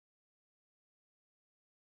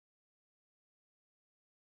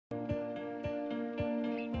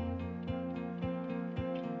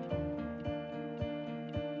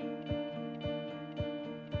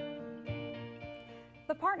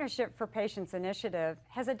The Partnership for Patients Initiative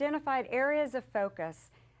has identified areas of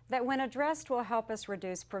focus that, when addressed, will help us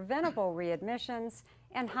reduce preventable readmissions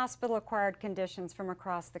and hospital-acquired conditions from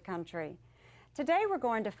across the country. Today we're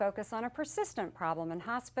going to focus on a persistent problem in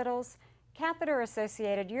hospitals,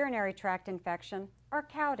 catheter-associated urinary tract infection, or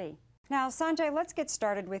CAUTI. Now, Sanjay, let's get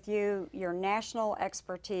started with you, your national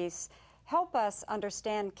expertise. Help us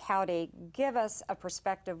understand CAUTI. Give us a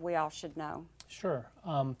perspective we all should know. Sure.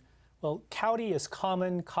 Well, CAUTI is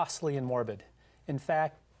common, costly, and morbid. In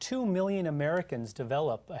fact, 2 million Americans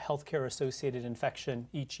develop a healthcare-associated infection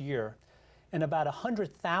each year, and about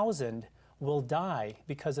 100,000 will die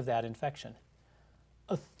because of that infection.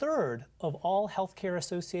 A third of all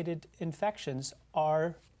healthcare-associated infections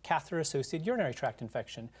are catheter-associated urinary tract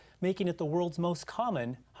infection, making it the world's most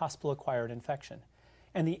common hospital-acquired infection.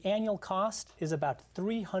 And the annual cost is about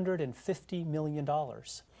 $350 million.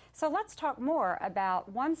 So let's talk more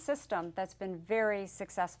about one system that's been very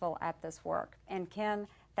successful at this work. And Ken,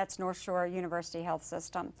 that's NorthShore University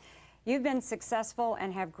HealthSystem. You've been successful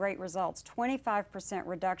and have great results, 25%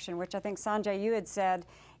 reduction, which I think, Sanjay, you had said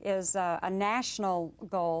is a national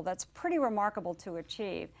goal that's pretty remarkable to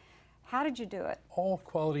achieve. How did you do it? All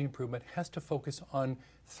quality improvement has to focus on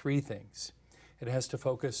three things. It has to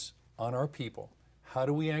focus on our people. How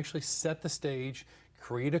do we actually set the stage,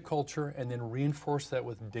 create a culture, and then reinforce that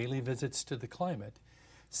with daily visits to the climate?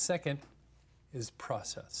 Second is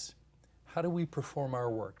process. How do we perform our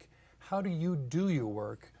work? How do you do your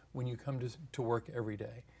work when you come to work every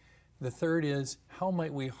day? The third is, how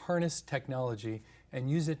might we harness technology and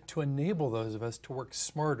use it to enable those of us to work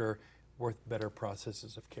smarter with better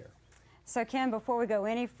processes of care? So Ken, before we go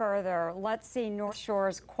any further, let's see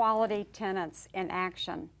NorthShore's quality tenets in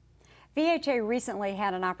action. VHA recently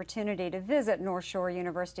had an opportunity to visit NorthShore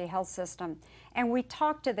University HealthSystem, and we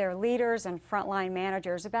talked to their leaders and frontline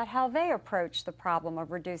managers about how they approach the problem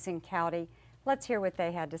of reducing CAUTI. Let's hear what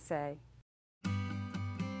they had to say. A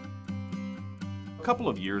couple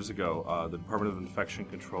of years ago, the Department of Infection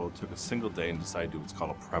Control took a single day and decided to do what's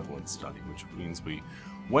called a prevalence study, which means we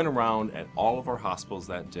went around at all of our hospitals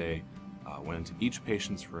that day, went into each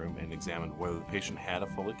patient's room and examined whether the patient had a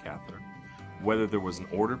Foley catheter, whether there was an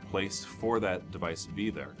order placed for that device to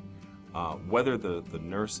be there, whether the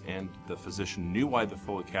nurse and the physician knew why the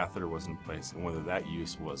Foley catheter was in place, and whether that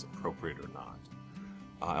use was appropriate or not.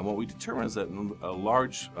 And what we determined is that in a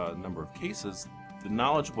large number of cases, the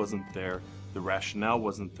knowledge wasn't there, the rationale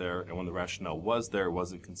wasn't there, and when the rationale was there, it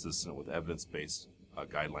wasn't consistent with evidence-based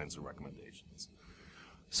guidelines and recommendations.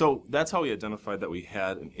 So that's how we identified that we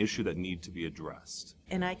had an issue that needed to be addressed.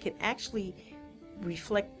 And I can actually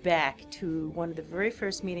reflect back to one of the very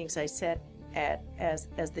first meetings I sat at as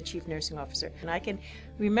the chief nursing officer. And I can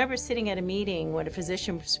remember sitting at a meeting when a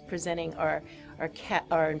physician was presenting our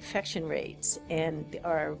infection rates and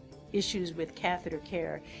our issues with catheter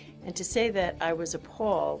care. And to say that I was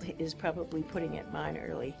appalled is probably putting it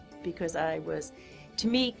minorly, because to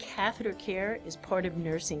me, catheter care is part of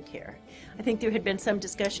nursing care. I think there had been some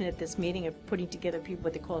discussion at this meeting of putting together people,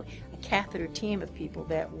 what they call a catheter team of people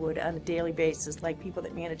that would, on a daily basis, like people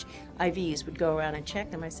that manage IVs, would go around and check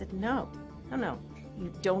them. I said, no.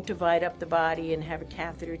 You don't divide up the body and have a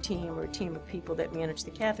catheter team or a team of people that manage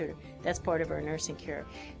the catheter. That's part of our nursing care.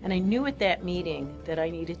 And I knew at that meeting that I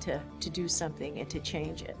needed to do something and to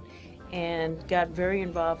change it, and got very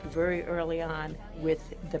involved very early on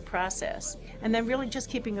with the process. And then really just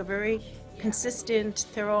keeping a very consistent,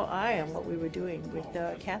 thorough eye on what we were doing with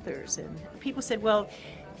catheters. And people said, well,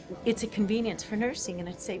 it's a convenience for nursing. And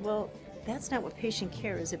I'd say, well, that's not what patient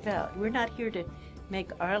care is about. We're not here to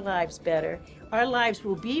make our lives better. Our lives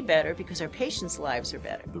will be better because our patients' lives are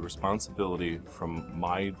better. The responsibility from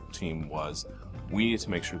my team was we need to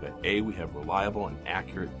make sure that A, we have reliable and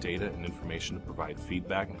accurate data and information to provide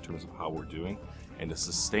feedback in terms of how we're doing, and to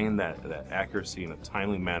sustain that accuracy in a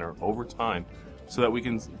timely manner over time so that we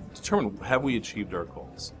can determine, have we achieved our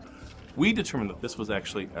goals? We determined that this was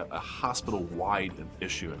actually a hospital-wide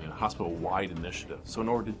issue and a hospital-wide initiative. So in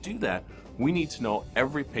order to do that, we need to know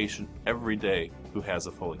every patient every day who has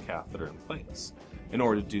a Foley catheter in place. In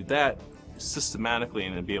order to do that systematically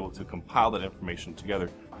and to be able to compile that information together,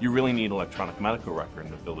 you really need electronic medical record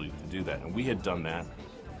and the ability to do that. And we had done that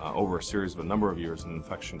over a series of a number of years in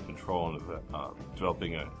infection control and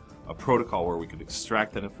developing a protocol where we could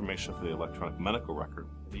extract that information for the electronic medical record.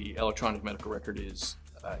 The electronic medical record is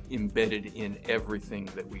embedded in everything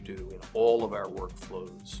that we do, in all of our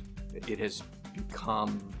workflows. It has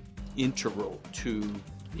become integral to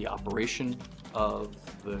the operation of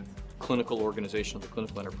the clinical organization, of the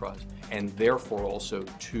clinical enterprise, and therefore also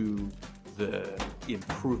to the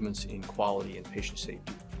improvements in quality and patient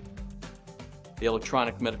safety. The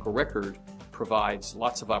electronic medical record provides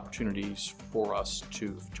lots of opportunities for us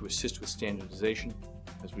to assist with standardization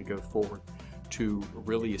as we go forward, to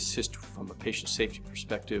really assist from a patient safety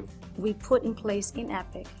perspective. We put in place in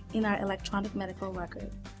Epic, in our electronic medical record,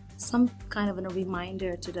 some kind of a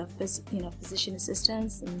reminder to the physician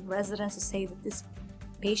assistants and residents to say that this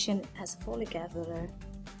patient has a Foley catheter.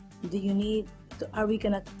 Are we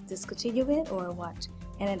going to discontinue it or what?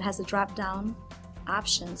 And it has a drop-down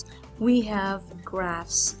options. We have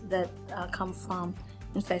graphs that come from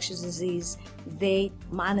infectious disease. They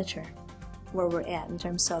monitor where we're at in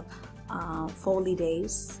terms of Foley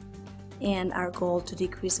days, and our goal to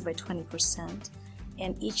decrease it by 20%.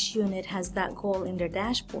 And each unit has that goal in their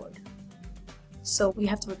dashboard. So we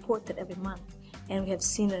have to report that every month. And we have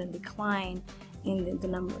seen a decline in the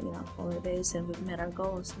number, Foley days, and we've met our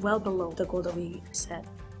goals well below the goal that we set.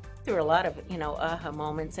 There were a lot of, aha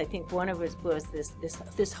moments. I think one of it was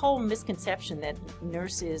this whole misconception that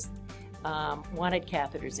nurses wanted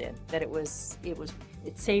catheters in, that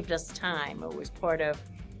it saved us time, or was part of,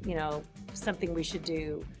 something we should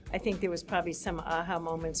do. I think there was probably some aha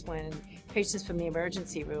moments when patients from the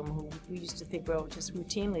emergency room, who we used to think, well, just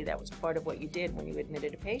routinely that was part of what you did when you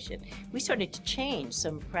admitted a patient. We started to change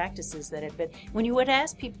some practices that had been, when you would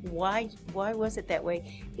ask people why was it that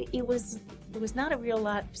way, there was not a real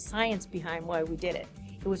lot of science behind why we did it.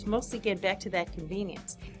 It was mostly get back to that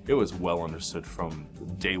convenience. It was well understood from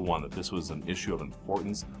day one that this was an issue of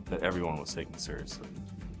importance that everyone was taking seriously.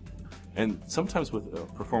 And sometimes with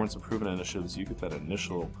performance improvement initiatives, you get that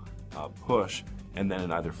initial push, and then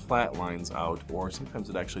it either flatlines out, or sometimes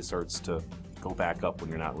it actually starts to go back up when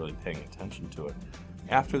you're not really paying attention to it.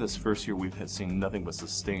 After this first year, we've seen nothing but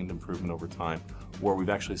sustained improvement over time, where we've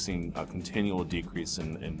actually seen a continual decrease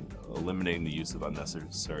in eliminating the use of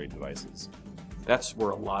unnecessary devices. That's where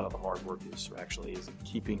a lot of the hard work is in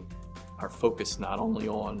keeping our focus not only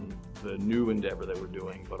on the new endeavor that we're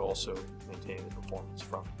doing, but also maintaining the performance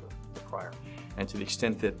from the prior. And to the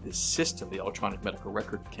extent that this system, the electronic medical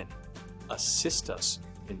record, can assist us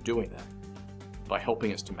in doing that by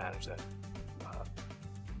helping us to manage that,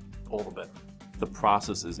 all the better. The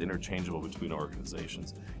process is interchangeable between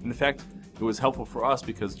organizations. In fact, it was helpful for us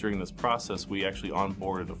because during this process, we actually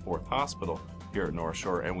onboarded a 4th hospital here at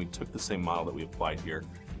NorthShore, and we took the same model that we applied here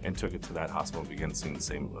and took it to that hospital and began seeing the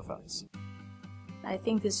same effects. I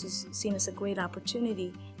think this is seen as a great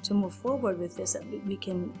opportunity to move forward with this, that we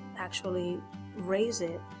can actually raise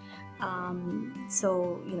it.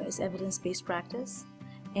 It's evidence-based practice,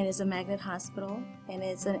 and it's a magnet hospital, and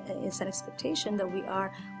it's an expectation that we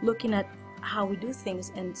are looking at how we do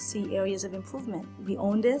things and see areas of improvement. We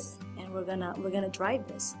own this, and we're gonna drive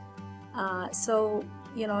this.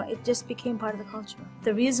 It just became part of the culture.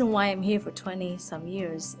 The reason why I'm here for 20-some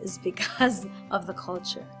years is because of the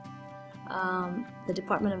culture. The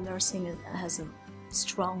Department of Nursing has a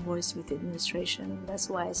strong voice with the administration, and that's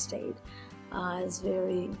why I stayed. It's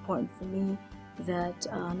very important for me that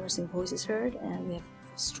nursing voice is heard, and we have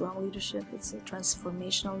strong leadership. It's a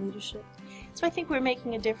transformational leadership. So I think we're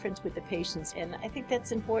making a difference with the patients, and I think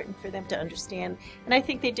that's important for them to understand, and I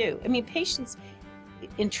think they do. I mean, patients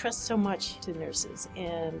entrust so much to nurses,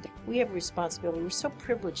 and we have a responsibility. We're so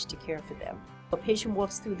privileged to care for them. A patient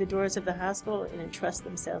walks through the doors of the hospital and entrusts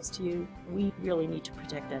themselves to you. We really need to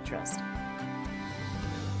protect that trust.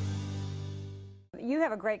 You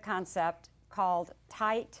have a great concept called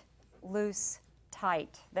tight, loose,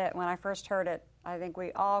 tight, that when I first heard it, I think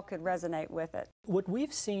we all could resonate with it. What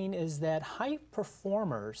we've seen is that high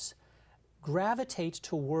performers gravitate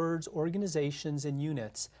towards organizations and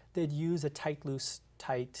units that use a tight, loose,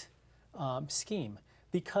 tight scheme,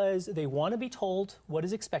 because they want to be told what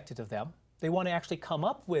is expected of them. They want to actually come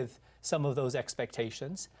up with some of those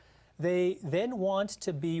expectations. They then want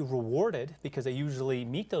to be rewarded because they usually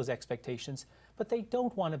meet those expectations, but they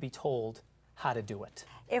don't want to be told how to do it.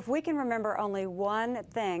 If we can remember only one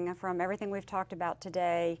thing from everything we've talked about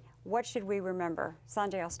today, what should we remember?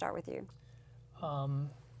 Sanjay, I'll start with you.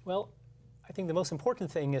 Well, I think the most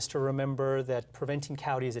important thing is to remember that preventing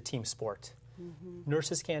CAUTI is a team sport.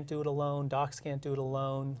 Nurses can't do it alone, docs can't do it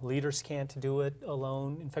alone, leaders can't do it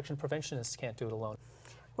alone, infection preventionists can't do it alone.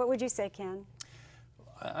 What would you say, Ken?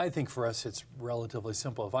 I think for us it's relatively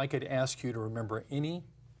simple. If I could ask you to remember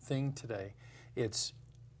anything today, it's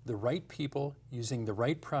the right people using the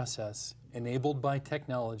right process enabled by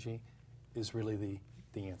technology is really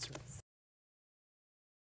the answer.